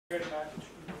very much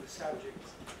into the subject.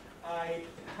 I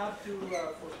have to,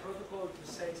 for protocol, to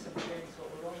say something. So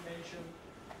Ron mentioned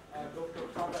Dr.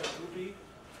 Haber Ruby.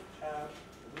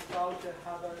 Without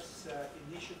Haber's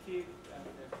initiative and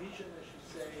vision, I should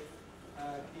say,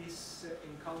 this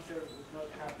encounter would not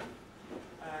happen.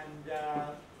 And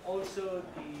also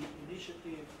the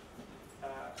initiative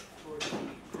for the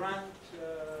grant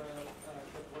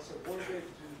that was awarded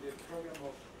to the program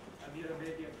of Amira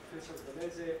Mehdi and Professor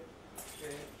Galese.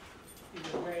 In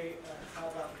a way,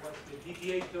 Haber was the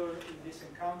mediator in this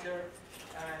encounter,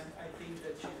 and I think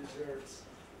that she deserves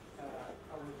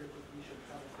our recognition.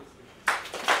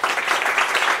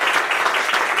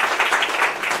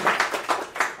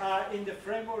 In the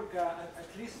framework, at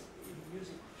least in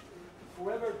music,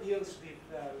 whoever deals with,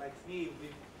 like me,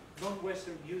 with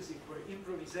non-Western music, where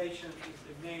improvisation is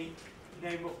the main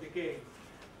name of the game,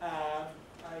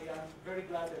 I am very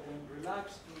glad that I'm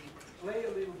relaxed to play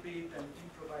a little bit and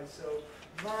improvise. So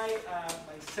my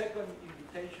second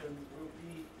invitation will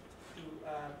be to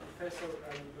Professor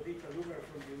Ludovica Lumer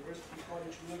from the University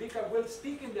College. Ludovica will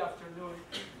speak in the afternoon,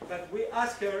 but we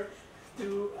ask her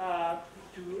to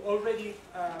already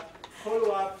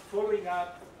following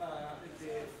up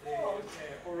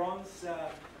Oron's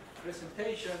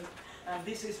presentation, and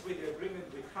this is with the agreement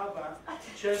with Haber,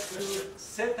 just to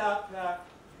set up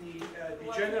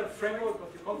the general framework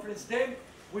of the conference. Then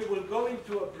we will go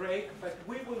into a break, but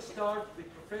we will start with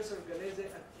Professor Galese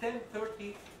at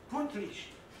 10:30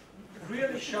 punktlich,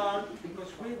 really sharp,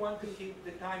 because we want to keep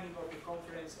the timing of the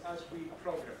conference as we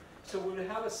program. So we will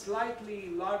have a slightly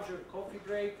larger coffee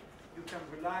break. You can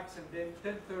relax, and then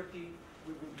 10:30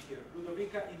 we will be here.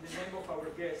 Ludovica, in the name of our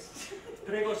guests.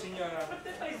 Prego, signora. What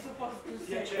am I supposed to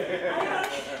say? Yeah,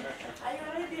 I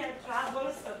already had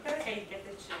troubles.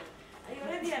 I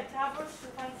already had troubles to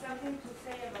find something to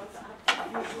say about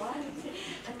active visuality,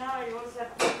 and now I also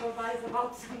have to improvise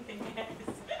about something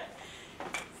else.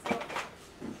 So,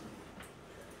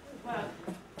 well,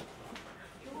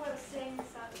 you were saying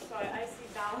something. Sorry, I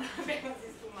sit down because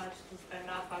it's too much to stand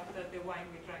up after the wine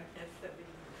we drank yesterday.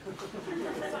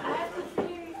 So I have to fill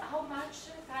in how much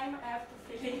time I have to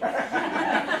fill in.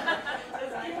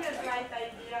 Just give me a slight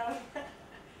idea.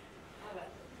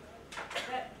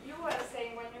 You were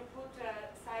saying when you put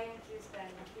scientists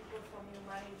and people from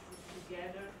humanities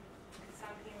together,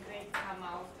 something great come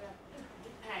out.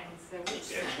 Depends which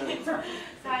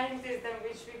scientists and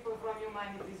which people from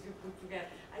humanities you put together.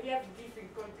 I have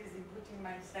difficulties in putting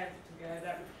myself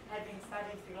together, having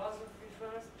studied philosophy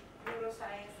first,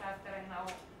 neuroscience after, and now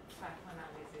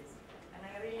psychoanalysis. And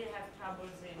I really have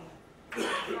troubles in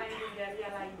finding the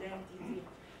real identity.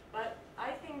 But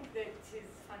I think that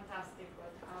it's fantastic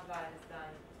what Ava has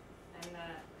done. And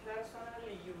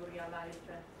personally, you realized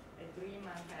a dream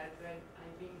I had.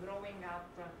 I've been growing up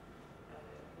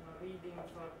reading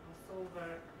for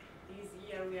Passover. This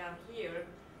year we are here,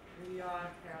 New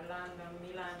York, London,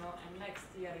 Milano, and next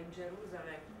year in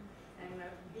Jerusalem. And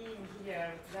being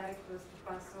here very close to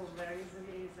Passover is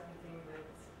really something that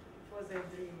was a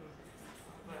dream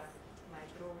of my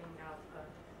growing up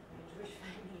in a Jewish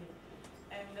family.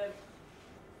 And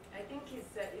I think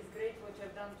it's great what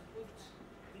you've done to put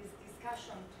this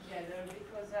discussion together,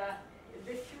 because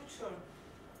the future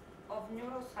of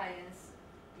neuroscience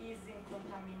is in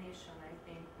contamination, I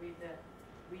think, with the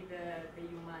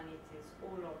humanities,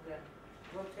 all of them.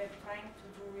 What we're trying to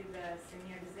do with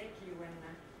Semir Zeki when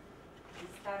he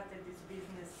started this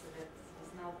business that is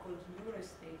now called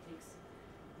neurostatics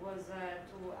was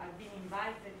I've been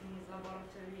invited in his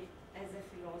laboratory as a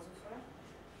philosopher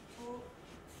to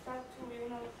start to,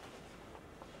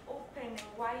 open and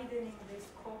widening the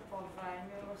scope of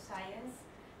neuroscience,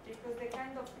 because the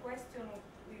kind of question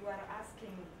we were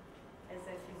asking as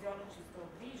a physiologist of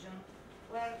vision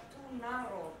were too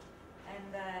narrow,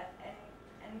 and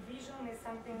vision is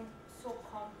something so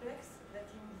complex that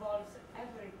involves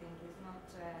everything. It's not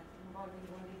involving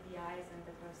only the eyes and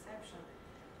the perception,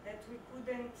 that we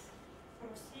couldn't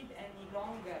proceed any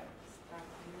longer.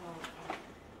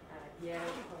 The air,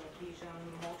 vision,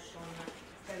 motion,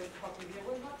 stereoscopic. It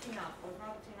was not enough. It was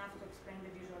not enough to explain the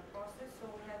visual process, so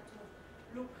we had to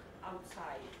look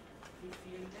outside the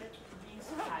field to be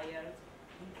inspired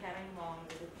in carrying on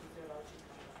with the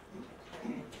physiological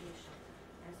experimentation.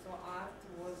 And so art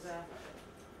was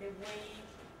the way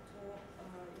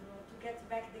to get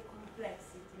back the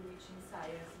complexity which in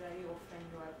science very often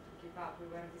you have to give up. We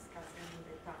were discussing in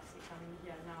the taxi coming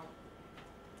here now.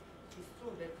 It's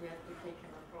true that we have to take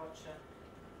an approach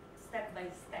step by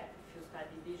step. If you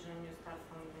study vision, you start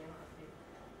from the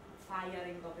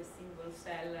firing of a single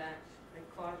cell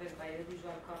recorded by the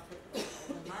visual cortex of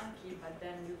the monkey, but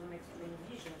then you don't explain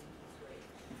vision in this way.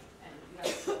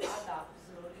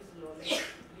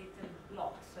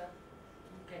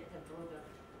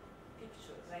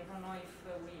 I don't know if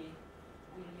we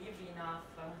live enough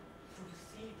to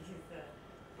see this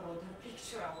broader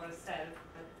picture ourselves,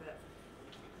 but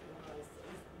you know, it's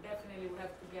definitely we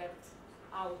have to get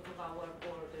out of our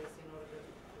borders in order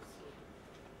to see.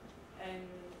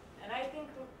 And I think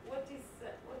what is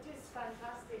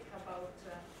fantastic about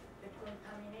the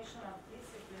contamination of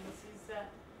disciplines is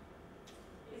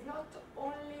not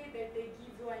only that they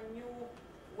give you a new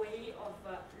way of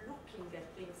looking at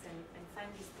things and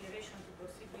find inspiration to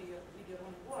proceed with your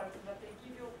own work, but they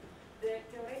give you the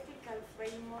theoretical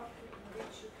framework in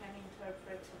which you can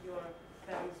interpret your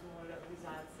very small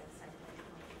results and scientific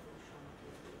contribution to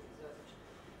the research.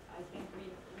 I think we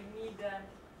need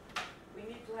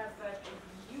to have a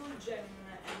huge and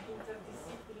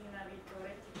interdisciplinary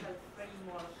theoretical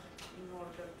framework in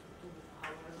order to do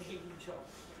our daily job.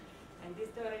 And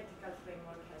this theoretical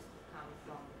framework has to come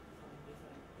from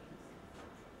different things.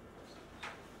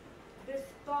 The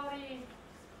story,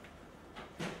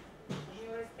 you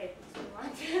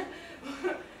respect it,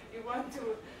 you want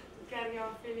to carry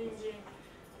on filling in.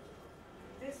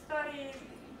 This story,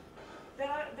 there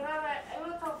are a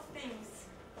lot of things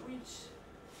which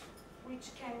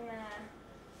can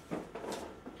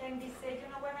be said. You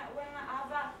know, when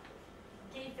Ava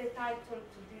gave the title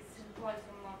to this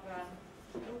symposium of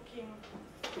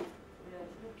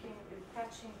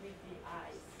touching with the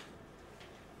eyes,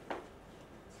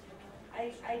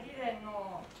 I didn't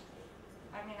know.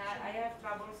 I mean, I have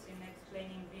troubles in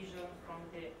explaining vision from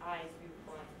the eyes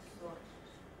viewpoint, so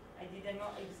I didn't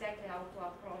know exactly how to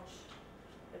approach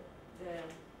the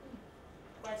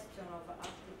question of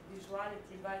active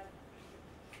visuality, but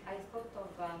I thought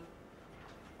of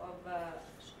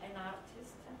an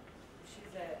artist.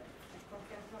 She's a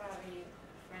contemporary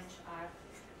French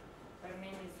artist. Her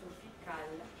name is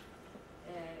Visuo-tactile.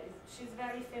 She's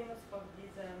very famous for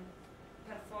this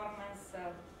performance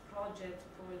project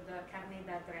called Carnet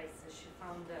d'Adresse. She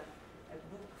found a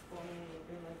book from,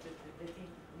 you know, the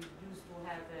thing we used to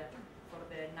have for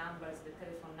the numbers, the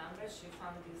telephone numbers. She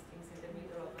found these things in the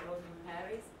middle of the road in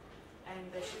Paris,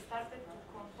 and she started to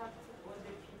contact all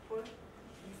the people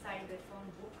inside the phone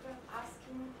book,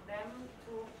 asking them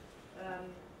to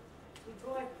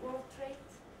draw a portrait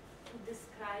to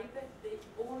describe the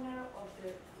owner of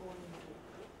the phone book.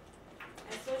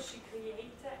 And so she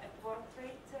created a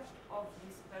portrait of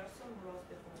this person who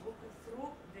lost the phone book through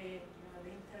the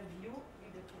interview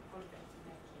with the people that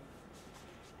met him.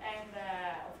 And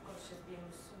of course she's been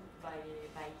sued by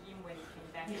him when he came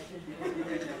back.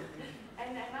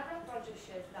 And another project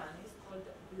she has done is called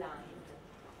Blind.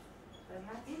 There's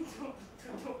nothing to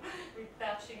do with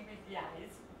touching with the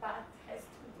eyes, but has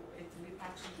to do it with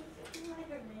touching with the eyes. Do you like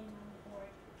her name on the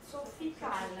board?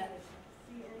 Visuo-tactile.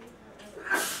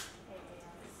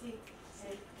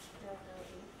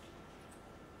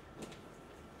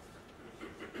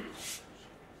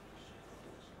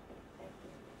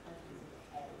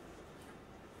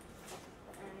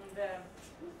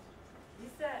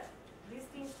 This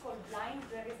thing is called Blind.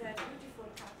 There is a beautiful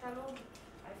catalog.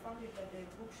 I found it at the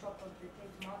bookshop of the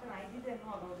Tate Modern. I didn't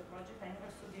know about the project. I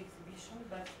never saw the exhibition,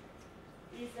 but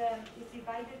it's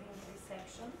divided in 3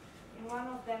 sections. In one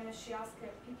of them, she asked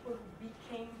people who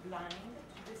became blind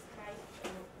to describe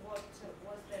what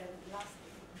was the last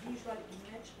visual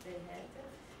image they had.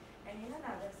 And in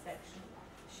another section,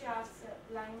 she asked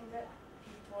blind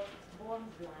people born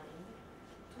blind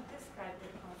to describe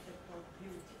the concept of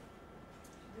beauty,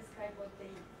 to describe what they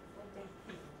think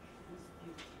is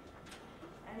beauty.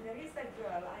 And there is a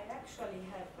girl, I actually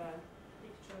have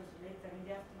pictures later in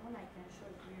the afternoon, I can show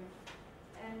it to you.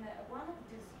 And one of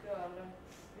these girls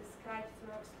described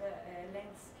first a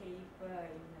landscape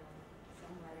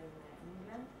somewhere in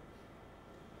England,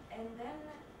 and then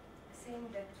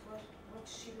saying that what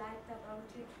she liked about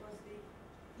it was the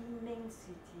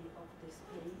immensity of the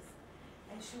space,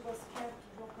 and she was scared to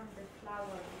walk on the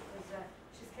flower because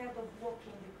she's scared of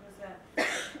walking because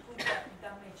she could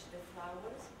damage the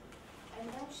flowers. And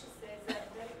then she says that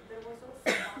there was also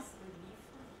bas relief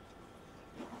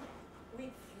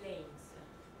with flames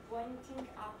pointing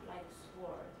up like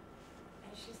sword.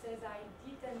 And she says, I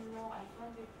didn't know, I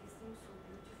found this thing so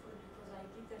beautiful because I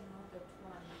didn't know that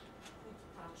one could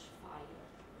touch fire.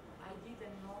 I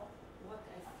didn't know what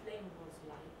a flame was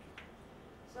like.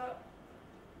 So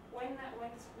when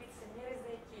with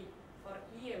Semire-Zeki, for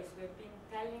years we've been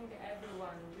telling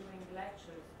everyone during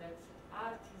lectures that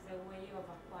art is a way of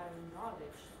acquiring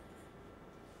knowledge,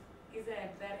 is a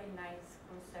very nice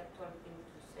conceptual thing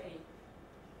to say,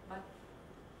 but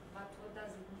what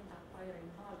does it mean, acquiring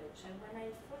knowledge? And when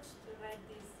I first read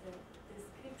this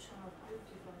description of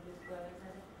beauty from this girl, I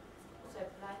said, also a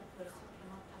blind person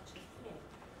cannot touch a flame.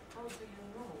 How do you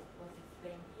know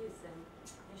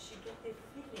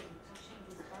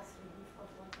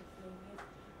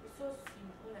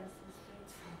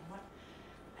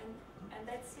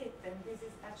this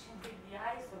is touching with the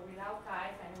eyes or without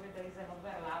eyes, and where there is an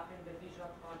overlap in the visual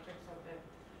cortex of the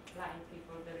blind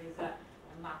people. There is a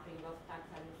mapping of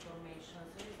tactile information.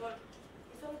 So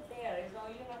it's all there. It's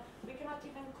all, we cannot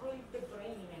even call it the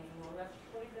brain anymore. We have to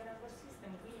call it the nervous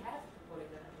system. We have to call it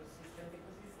the nervous system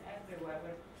because it's everywhere.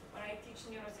 When I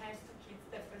teach neuroscience to kids,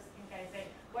 the first thing I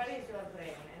say, where is your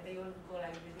brain? And they all go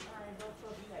like this, oh, I don't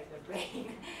feel like the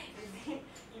brain. It's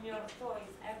in your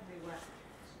toys, everywhere.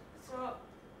 So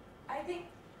I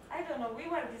think, I don't know, we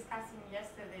were discussing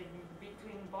yesterday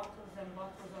between bottles and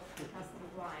bottles of fantastic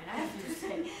wine. I have to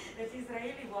say that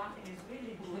Israeli wine is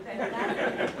really good. And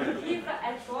if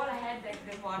at all headache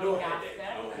the morning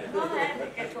after, no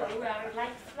headache at all. We are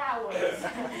like flowers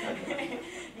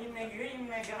in a green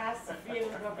grass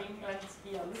field of England's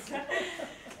hills.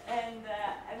 And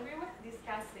we were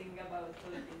discussing about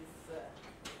all this.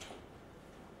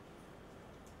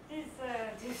 I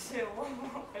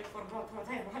forgot what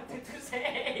I wanted to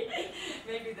say.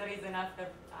 Maybe there is an after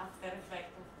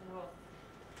effect of the law.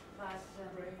 But the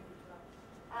brain.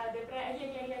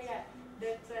 Yeah.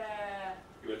 That.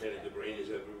 You were telling the brain is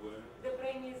everywhere. The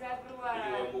brain is everywhere. But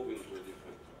you are moving to a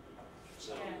different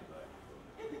sound.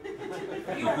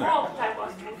 Yeah. You hoped I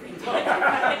was moving to a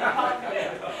different topic.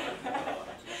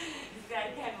 I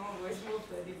can always move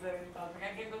to a different topic.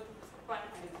 I can go to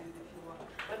quantities if you want.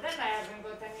 But then I haven't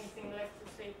got anything left to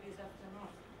say this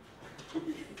afternoon.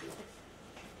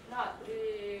 No,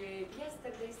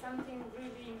 yesterday something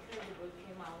really incredible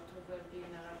came out over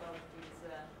dinner about this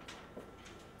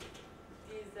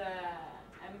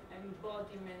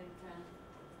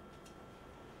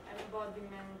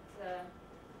embodiment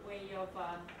way of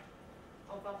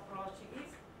approaching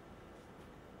it.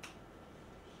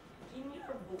 In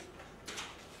your book,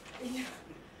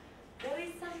 there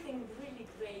is something really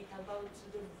great about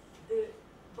the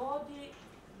body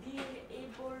being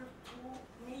able to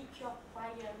make you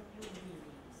acquire new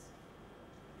meanings.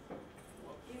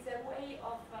 It's a way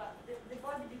of, the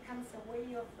body becomes a way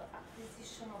of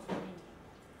acquisition of meaning.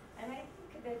 And I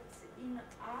think that in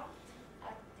art,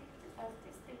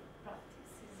 artistic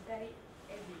practice is very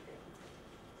evident.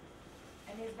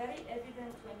 And it's very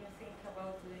evident when you think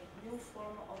about the new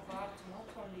form of art, not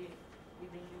only with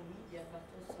the new media, but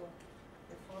also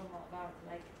the form of art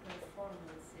like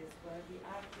performances, where the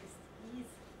artist is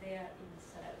there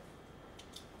himself,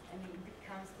 and he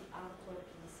becomes the artwork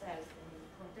himself. And in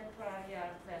contemporary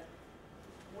art,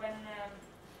 when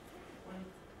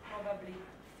probably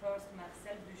first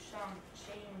Marcel Duchamp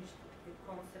changed the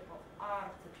concept of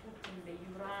art, putting the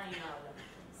urinal,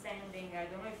 sending, I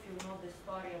don't know if you know the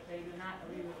story of the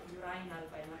urinal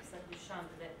by Marcel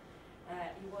Duchamp, that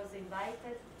he was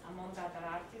invited, among other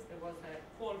artists, there was a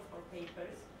call for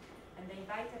papers, and they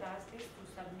invited artists to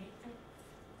submit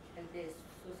at the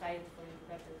Society for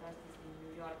Independent Artists in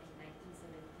New York in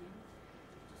 1917,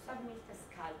 to submit a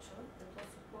sculpture that was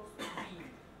supposed to be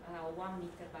 1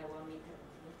 meter by 1 meter,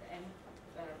 and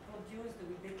produced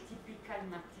with the typical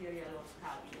material of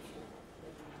sculpture,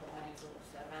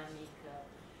 ceramic.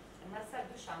 And Marcel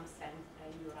Duchamp sent a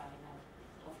urinal,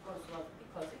 of course,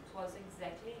 because it was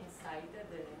exactly inside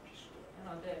the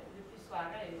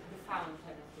pissoir, the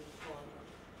fountain, as we call it.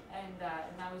 And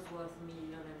now it's worth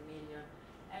million and million.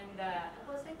 And it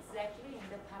was exactly in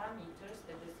the parameters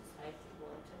that the society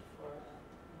wanted for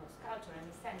sculpture. And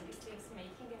he sent these things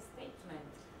making a statement.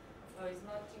 So it's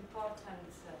not important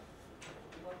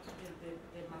what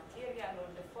the material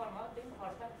or the form. The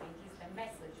important thing is the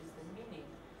message, is the meaning.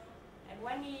 And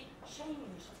when he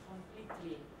changed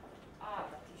completely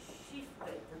art, he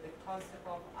shifted the concept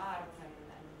of art and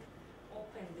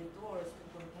opened the doors to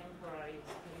contemporary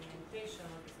experimentation.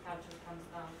 When the sculpture comes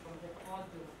down from the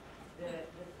podium, the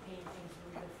painting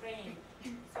through the frame.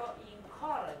 So he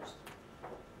encouraged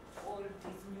all this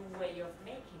new way of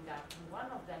making art, and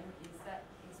one of them is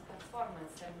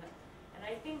performance. And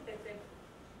I think that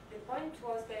the point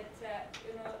was that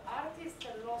artists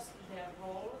lost their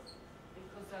roles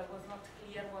because it was not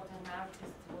clear what an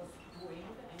artist was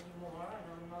doing anymore. And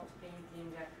I'm not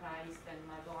painting Christ and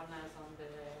Madonnas on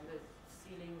the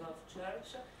ceiling of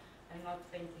church, and not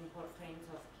painting portraits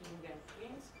of king and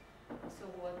queens.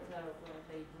 So what were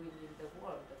they doing in the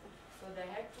world? So they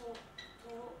had to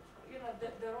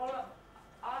the role of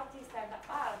artist and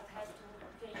art had to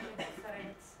take a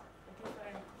different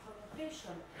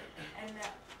connotation. And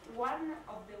one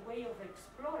of the way of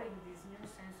exploring this new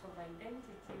sense of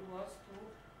identity was to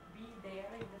be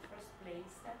there in the first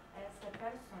place as a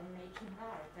person making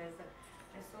art.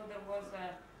 And so there was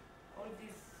all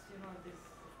this, this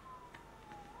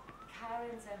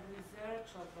currents and research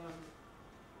of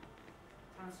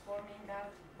transforming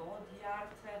art, body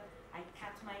art, I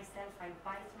cut myself, I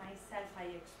bite myself,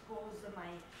 I expose my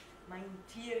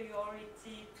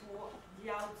interiority to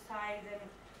the outside, and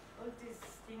all these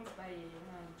things by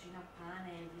Gina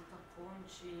Pane, Vito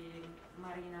Conci,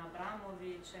 Marina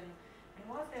Abramovic, and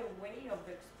was a way of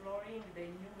exploring the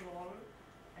new role,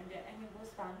 and it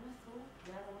was done through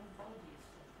their own bodies,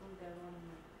 through their own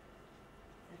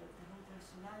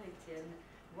personality. And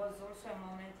it was also a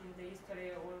moment in the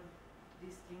history, all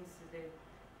these things that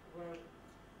were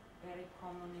very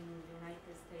common in the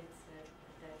United States at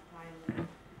that time,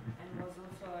 and was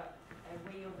also a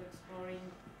way of exploring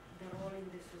the role in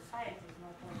the society,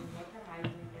 not only what am I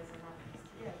doing as an artist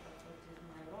here, but what is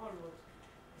my role, was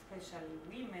especially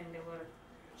women, they were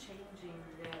changing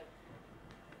their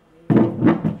way of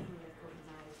being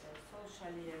recognized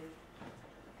socially,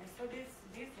 and so this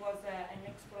was an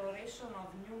exploration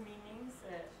of new meanings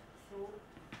through.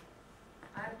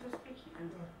 I have to speak here.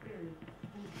 Really.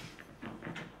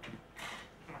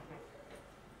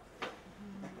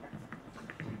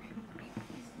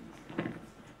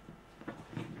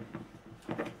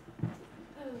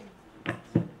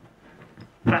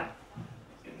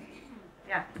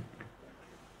 Yeah.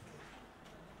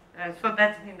 So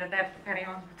that means that I have to carry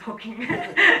on talking. Begin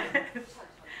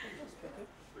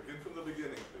from the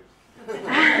beginning, please.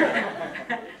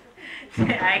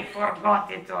 I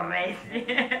forgot it already.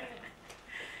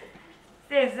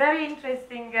 It's very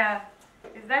interesting.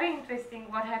 It's very interesting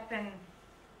what happened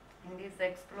in this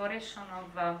exploration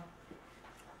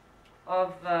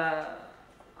of the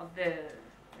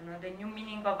the new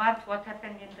meaning of art. What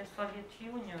happened in the Soviet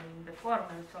Union, in the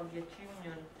former Soviet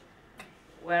Union,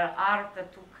 where art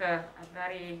took a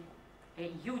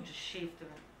huge shift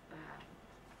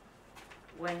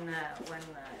when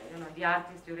the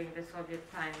artists during the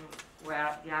Soviet time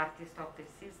were the artists of the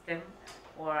system,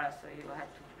 or so you had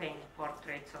to paint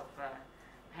portraits of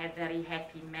very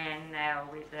happy men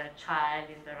with a child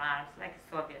in their arms, like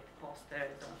Soviet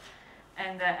posters,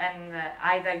 and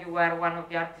either you were one of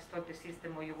the artists of the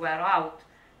system or you were out.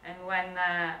 And when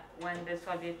the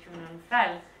Soviet Union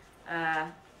fell,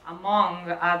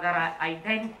 among other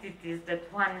identities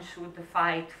that one should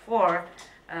fight for,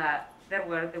 there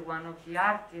were the one of the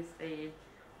artists.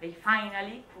 They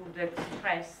finally could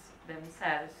express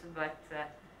themselves, but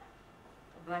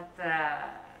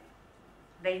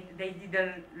they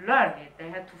didn't learn it. They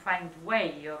had to find a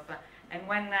way of. And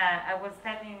when I was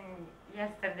telling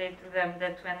yesterday to them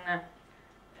that when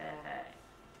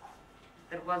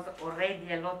there was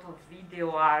already a lot of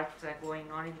video art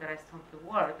going on in the rest of the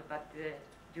world, but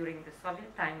during the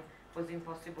Soviet time it was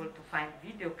impossible to find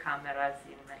video cameras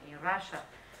in Russia.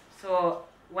 So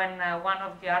when one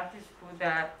of the artists could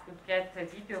get a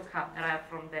video camera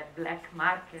from the black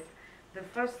market, the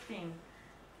first thing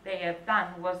they have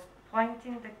done was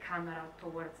pointing the camera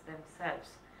towards themselves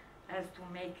as to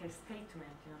make a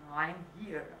statement. I'm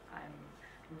here, I'm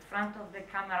in front of the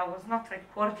camera. I was not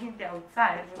recording the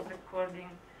outside, I was recording,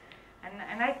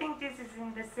 and I think this is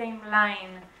in the same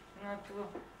line, to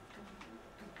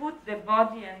put the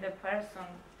body and the person.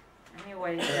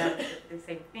 Anyway, that's the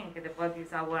same thing. The body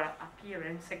is our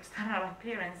appearance, external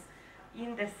appearance,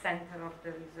 in the center of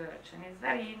the research. And it's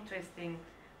very interesting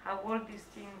how all these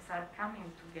things are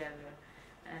coming together.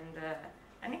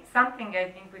 And it's something I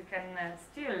think we can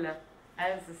still,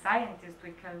 as a scientist,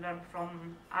 we can learn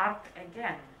from art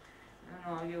again.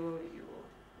 You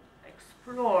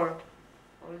explore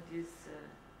all these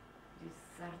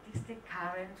artistic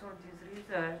currents or this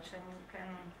research, and you can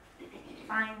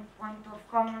find point of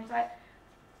commons.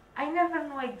 I never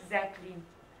know exactly.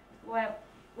 Well,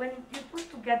 when you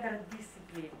put together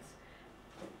disciplines,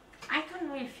 I don't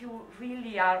know if you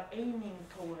really are aiming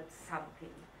towards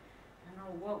something.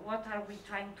 What are we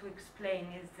trying to explain?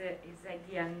 Is at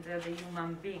the end the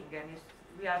human being, and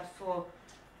we are so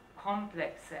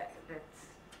complex that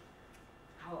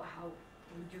how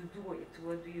would you do it?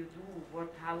 What do you do?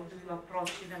 How do you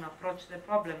approach the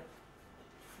problem?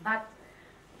 But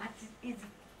it's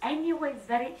anyways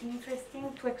very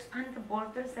interesting to expand the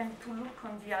borders and to look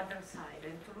on the other side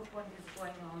and to look what is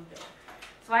going on there.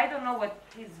 So I don't know what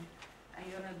is,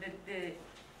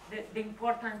 the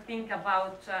important thing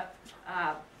about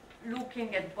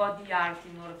looking at body art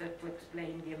in order to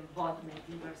explain the embodiment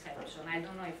in perception. I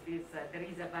don't know if there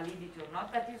is a validity or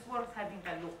not, but it's worth having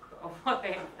a look of what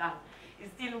they have done.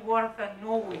 It's still worth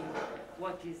knowing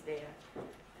what is there.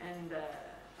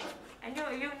 And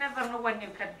you never know when you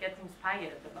can get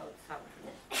inspired about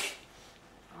something.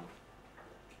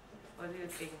 What do you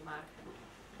think, Mark?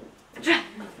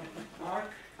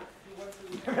 Mark, you want to...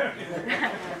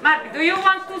 Mark, do you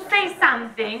want to say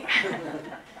something?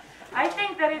 I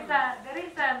think there is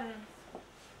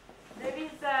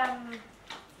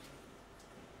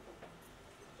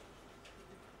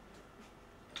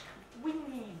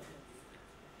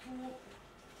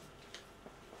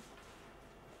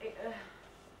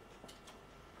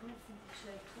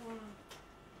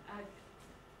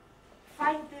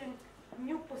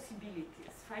new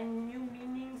possibilities, find new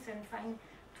meanings, and find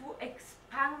to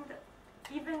expand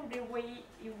even the way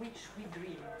in which we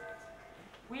dream.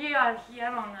 We are here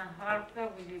on Earth,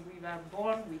 we were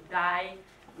born, we die,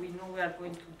 we know we are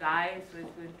going to die, so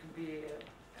it's going to be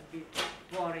a bit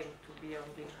boring to be on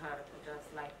the Earth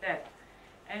just like that.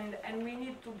 And we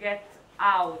need to get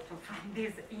out from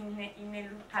this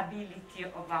ineluctability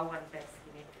of our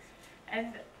destiny.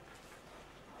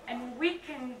 And we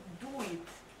can do it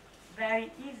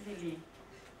very easily.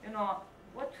 You know,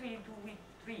 what we do with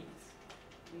dreams,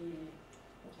 we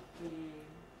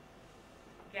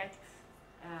get,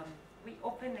 we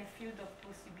open a field of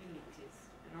possibilities,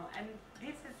 you know, and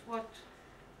this is what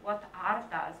art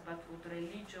does, but what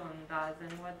religion does,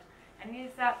 and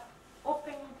is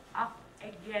opening up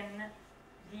again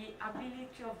the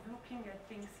ability of looking at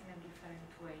things in a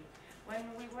different way.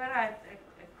 When we were at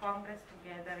a congress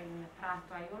together in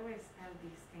Prato, I always tell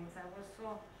these things. I was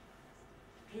so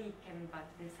taken by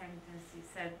the sentence he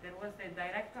said. There was the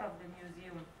director of the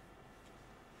museum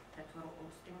that were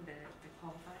hosting the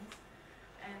conference,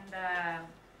 and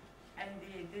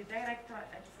the director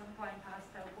at some point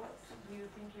asked her, what do you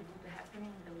think it would happen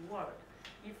in the world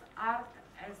if art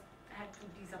had to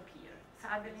disappear?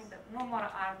 Suddenly, no more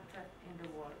art in the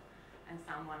world. And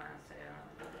someone answered,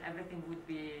 everything would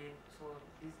be so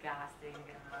disgusting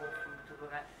and awful to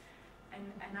look at. And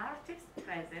an artist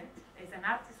present is an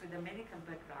artist with a medical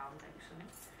background, actually.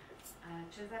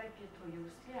 Cesare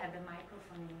Pietroiusti had a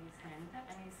microphone in his hand,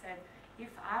 and he said,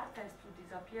 if art has to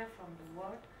disappear from the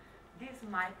world, this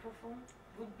microphone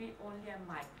would be only a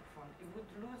microphone. It would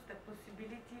lose the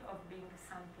possibility of being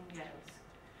something else.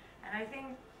 And I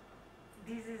think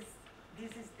this is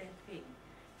the thing.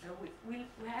 We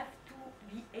have to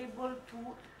be able to,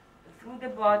 through the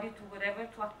body, to whatever,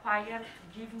 to acquire, to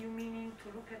give new meaning, to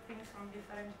look at things from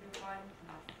different viewpoints.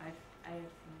 I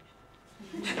have finished.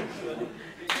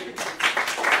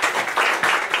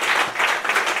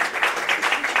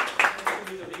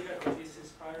 This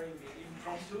inspiring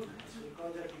impromptu, we call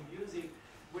that in music.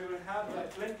 We will have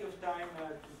plenty of time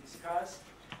to discuss.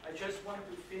 I just want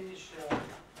to finish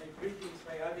my greetings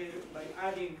by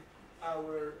adding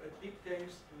our deep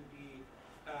thanks to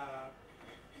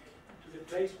the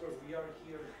place where we are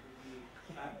here, to the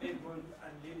Edmund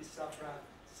and Lily Safra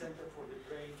Center for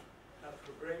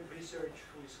Brain Research,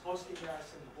 who is hosting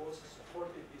us and who also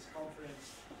supported this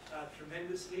conference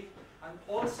tremendously, and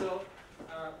also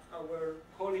our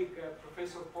colleague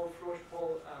Professor Paul Frosch.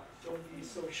 Paul, don't be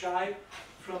so shy.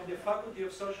 From the Faculty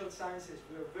of Social Sciences,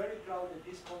 we are very proud that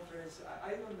this conference,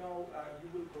 I don't know, you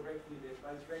will correct me, the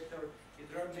Vice Rector,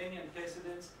 there are many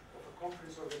antecedents of a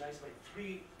conference organized by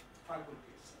 3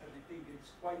 faculties, and I think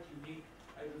it's quite unique.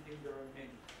 I don't think there are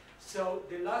many. So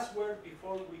the last word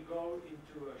before we go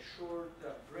into a short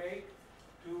break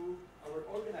to our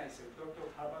organizer, Dr.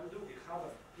 Haban Dugi.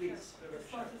 Haban, please. I just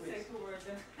want to say 2 words.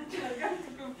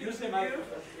 Use the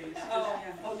microphone, please. Oh,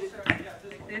 yeah. Oh, sure. Yeah,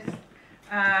 just like this.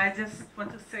 I just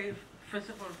want to say, first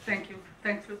of all, thank you.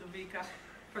 Thanks, Ludovica,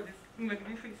 for this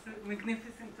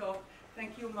magnificent talk.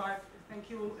 Thank you, Mark. Thank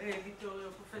you, Vittorio,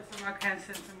 Professor Mark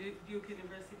Hansen from Duke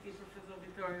University, Professor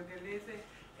Vittorio Gallese,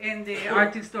 and the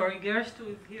art historian Gerst, who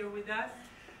is here with us.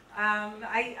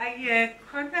 I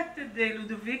contacted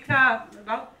Ludovica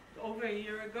about over a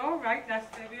year ago, right,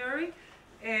 last February,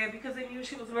 because I knew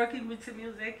she was working with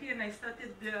Semir Zeki, and I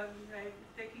started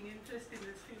taking interest in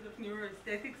this field of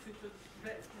neuroaesthetics, which was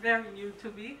very new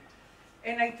to me.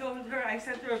 And I told her, I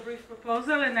sent her a brief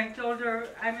proposal, and I told her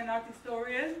I'm an art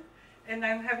historian, and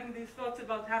I'm having these thoughts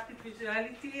about haptic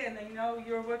visuality, and I know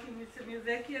you're working with Semir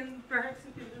Zeki, and perhaps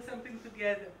we can do something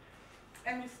together.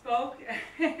 And we spoke,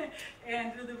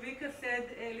 and Ludovica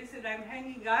said, listen, I'm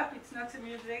hanging up, it's not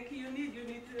Semir Zeki you need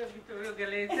Vittorio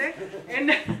Gallese.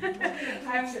 And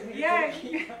yeah.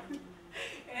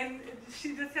 And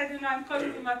she just said, I'm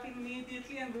calling him up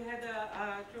immediately, and we had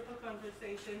a triple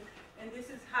conversation. And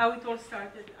this is how it all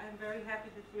started. I'm very happy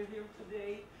that we're here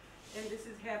today, and this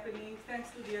is happening thanks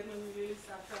to the Edmund Lily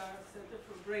Safra Center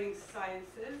for Brain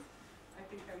Sciences. I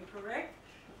think I'm correct.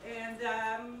 And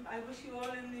I wish you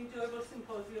all an enjoyable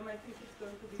symposium. I think it's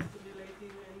going to be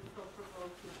stimulating and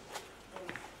thought-provoking.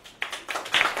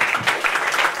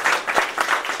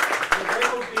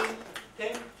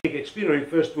 Experience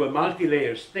refers to a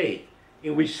multi-layer state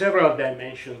in which several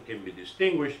dimensions can be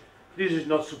distinguished. This is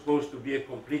not supposed to be a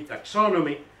complete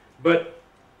taxonomy, but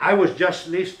I was just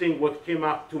listing what came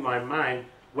up to my mind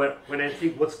when I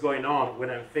think what's going on when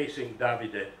I'm facing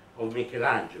Davide or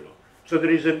Michelangelo. So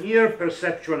there is a mere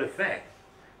perceptual effect.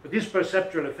 But this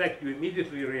perceptual effect, you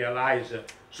immediately realize,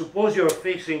 suppose you're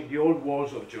facing the old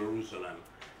walls of Jerusalem,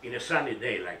 in a sunny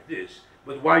day like this,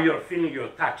 but while you're filling your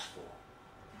tax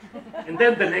form. And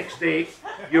then the next day,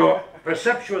 your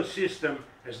perceptual system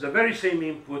has the very same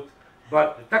input,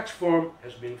 but the tax form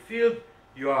has been filled,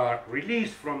 you are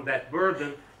released from that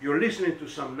burden, you're listening to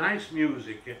some nice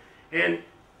music, and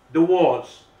the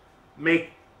walls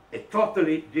make a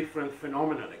totally different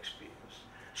phenomenal experience.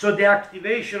 So the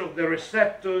activation of the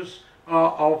receptors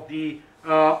of the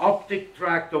optic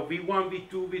tract of V1,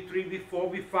 V2, V3,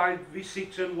 V4, V5,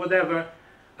 V6, and whatever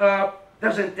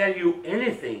doesn't tell you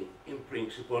anything in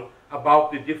principle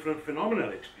about the different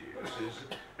phenomenal experiences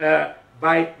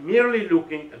by merely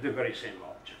looking at the very same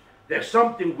object. There's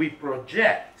something we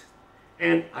project,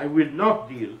 and I will not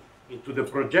deal into the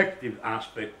projective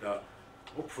aspect.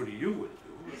 Hopefully you will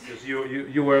do, because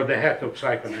you were the head of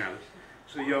psychoanalysis,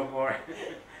 so you're more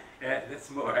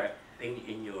that's more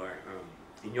in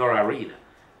your arena.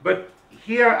 But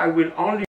here I will only